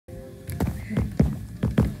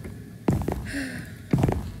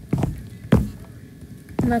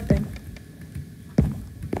Nothing.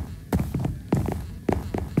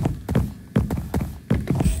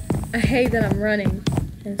 I hate that I'm running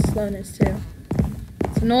in slowness too.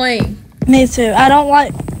 It's annoying. Me too. I don't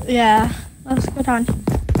like. Yeah. Let's go down.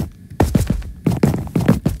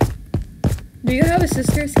 Do you have a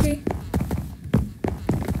sister's key?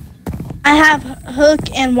 I have hook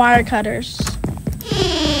and wire cutters.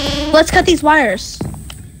 Let's cut these wires.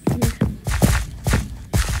 Yeah.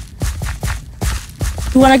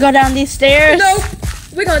 You want to go down these stairs? Nope.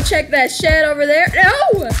 We're gonna check that shed over there.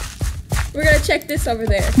 No. We're gonna check this over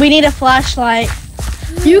there. We need a flashlight.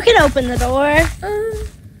 You can open the door.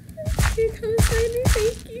 Can you come inside me?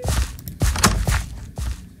 Thank you.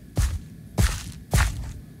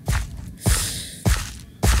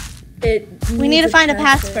 We need to find a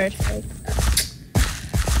password.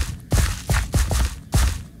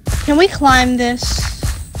 Can we climb this?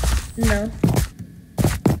 No.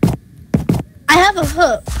 I have a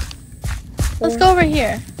hook. Let's go over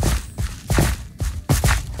here.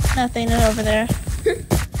 Nothing over there.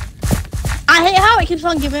 I hate how it keeps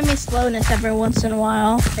on giving me slowness every once in a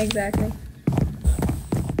while. Exactly.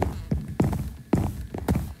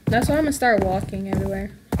 That's why I'm gonna start walking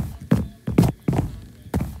everywhere.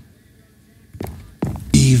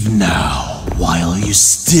 Leave now while you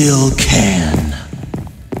still can.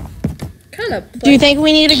 Kind of. Do you think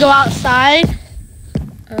we need to go outside?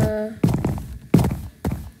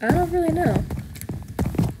 I don't really know.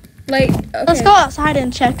 Like, okay. Let's go outside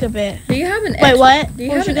and check a bit. Do you have an Wait, what? Do you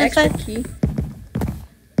What have was an you gonna extra key?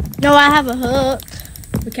 No, I have a hook.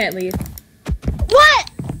 We can't leave. What?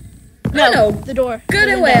 No, know. the door. Good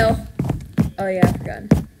The and window. well. Oh yeah, I forgot.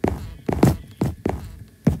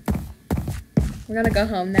 We're gonna go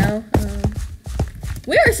home now.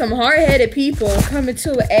 We are some hard-headed people coming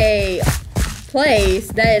to a place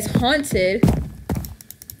that is haunted.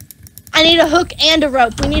 I need a hook and a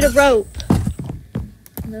rope. We need a rope.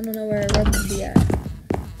 I don't know where a rope would be at.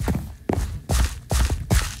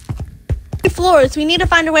 3 floors. We need to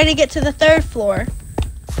find a way to get to the 3rd floor.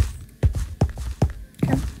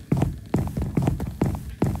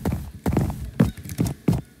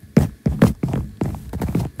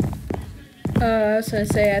 I was gonna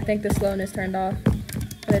say, I think the slowness turned off,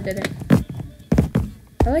 but it didn't.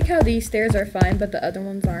 I like how these stairs are fine, but the other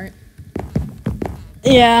ones aren't.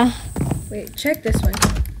 Yeah. Wait, check this one.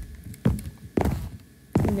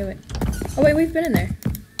 I knew it. Oh wait, we've been in there.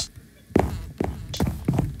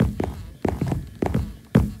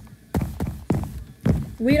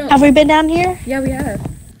 We don't. Have we been down here? Yeah, we have.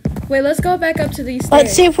 Wait, let's go back up to these stairs.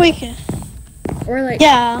 Let's see if we can. Or like.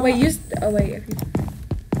 Yeah. Wait, use. Oh wait. If you,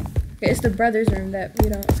 it's the brother's room that we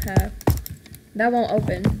don't have. That won't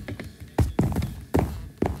open.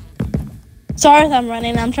 Sorry if I'm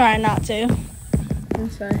running. I'm trying not to.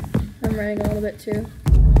 That's fine. I'm running a little bit too.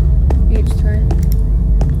 Each time.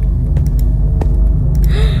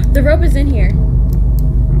 The rope is in here.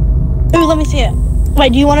 Ooh, let me see it.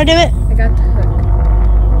 Wait, do you want to do it? I got the hook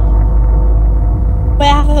Wait,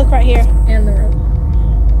 I have a hook right here. and the rope.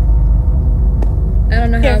 I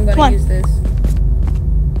don't know how Here, I'm come gonna on. use this.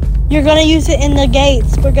 You're gonna use it in the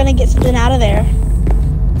gates. We're gonna get something out of there.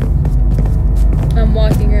 I'm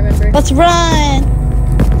walking, remember? Let's run.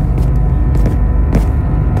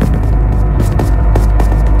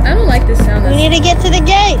 I don't like this sound. We need to get to the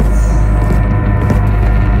gates.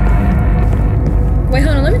 Wait,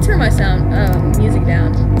 hold on. Let me turn my sound music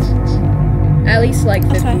down. At least like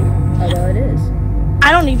 50. Okay. Oh well, it is.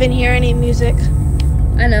 I don't even hear any music.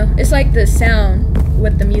 I know. It's like the sound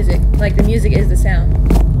with the music. Like the music is the sound.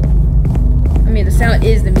 I mean, the sound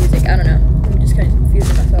is the music. I don't know. I'm just kind of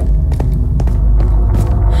confusing myself.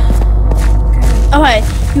 Okay,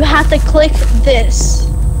 you have to click this.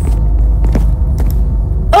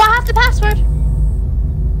 Oh, I have the password.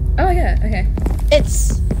 Oh yeah. Okay.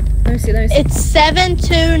 It's Let me see. Let me see. it's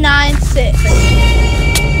 7296.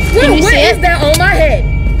 What you see is it? that on my head?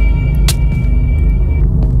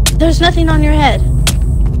 There's nothing on your head.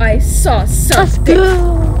 I saw Let's something.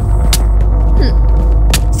 go.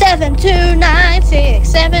 7296,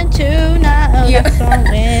 729. Oh, Yeah. that's on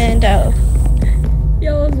window.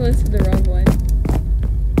 Y'all listened to the wrong one.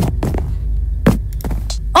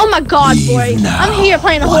 Oh my God, boy! Leave now I'm here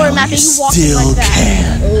playing a horror while map and you you walking still like that.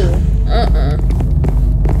 can.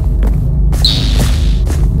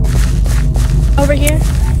 Oh, Over here?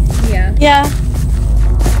 yeah. Yeah.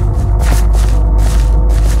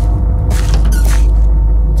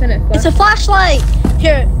 Turn it. It's a flashlight.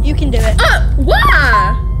 Here, you can do it.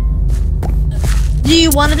 Why? Do you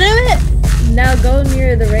want to do it? Now go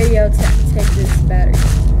near the radio to take this battery.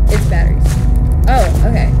 It's batteries. Oh,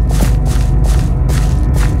 okay.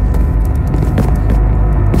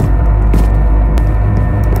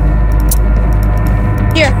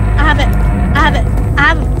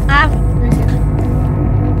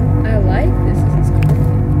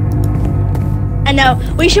 I know.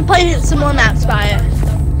 We should play some more maps by it.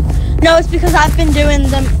 No, it's because I've been doing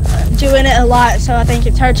it a lot, so I think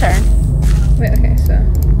it's her turn. Wait, okay, so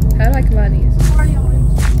how do I combine these?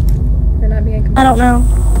 They're not being combined. I don't know.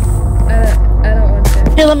 I don't want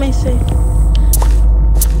to. Here, let me see. I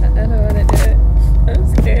don't want to do it. I'm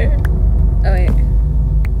scared. Oh wait.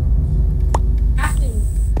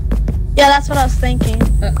 Yeah, that's what I was thinking.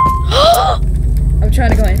 I'm trying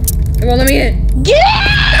to go in. It won't let me in. Get out!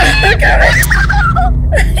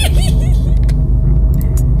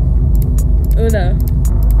 Oh no.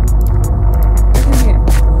 Okay.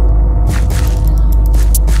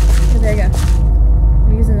 Oh, there you go.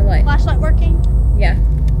 I'm using the light. Flashlight working? Yeah.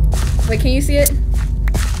 Wait, can you see it?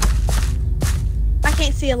 I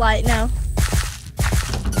can't see a light, no.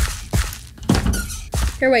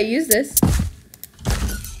 Here, wait, use this.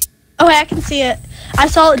 Oh, wait, I can see it. I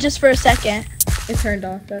saw it just for a second. It turned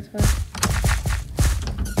off, that's why.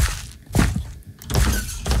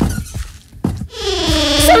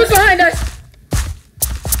 Someone's behind us!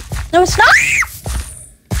 No, it's not!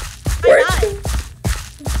 Where's I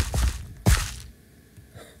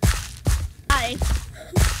died. I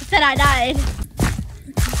said I died.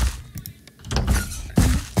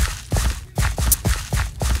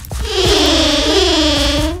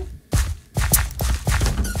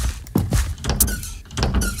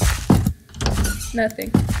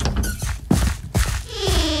 Nothing.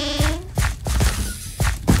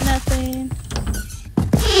 Nothing.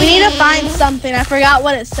 We need to find something. I forgot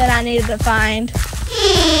what it said I needed to find.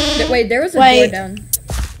 Wait, there was a door down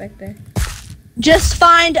back there. Just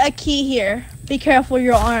find a key here. Be careful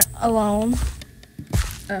you aren't alone.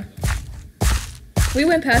 Oh. We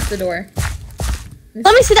went past the door.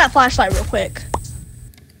 Let me see that flashlight real quick.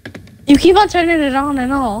 You keep on turning it on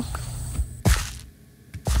and all.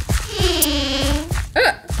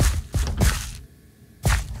 Ah!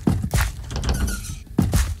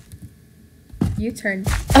 You turned.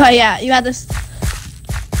 Oh yeah, you had this.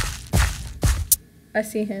 I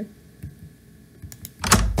see him.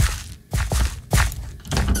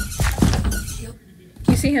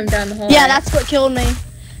 You see him down the hall. Yeah, right? that's what killed me.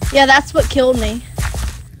 Yeah, that's what killed me.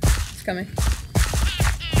 He's coming.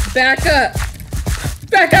 Back up!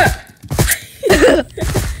 Back up!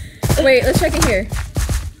 Wait, let's check in here.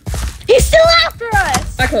 He's still after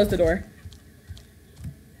us! I closed the door.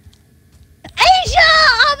 Asia,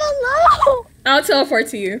 I'm alone! I'll teleport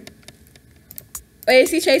to you. Wait,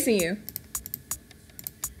 is he chasing you?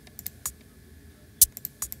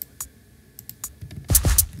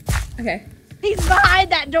 Okay. He's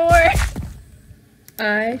behind that door.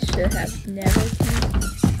 I should have never came.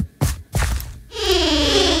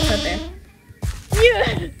 It's not there.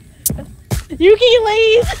 You can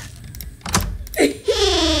leave.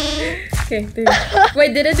 Okay, there you go.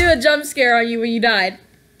 Wait, did it do a jump scare on you when you died?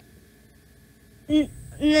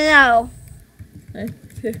 No.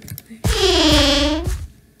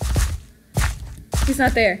 He's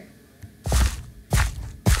not there.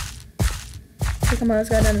 Okay, come on, let's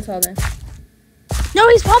go down this hall then. No,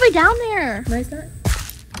 he's probably down there. No, he's not.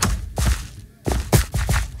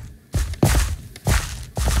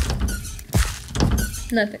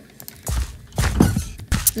 Nothing.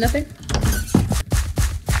 Nothing?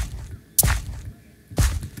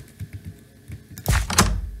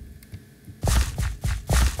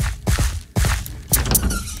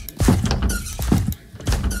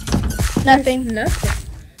 Nothing. Nothing.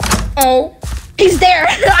 Oh. He's there.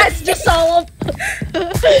 I just saw him.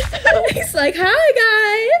 He's like,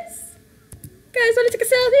 hi guys. Guys, want to take a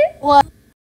selfie? What?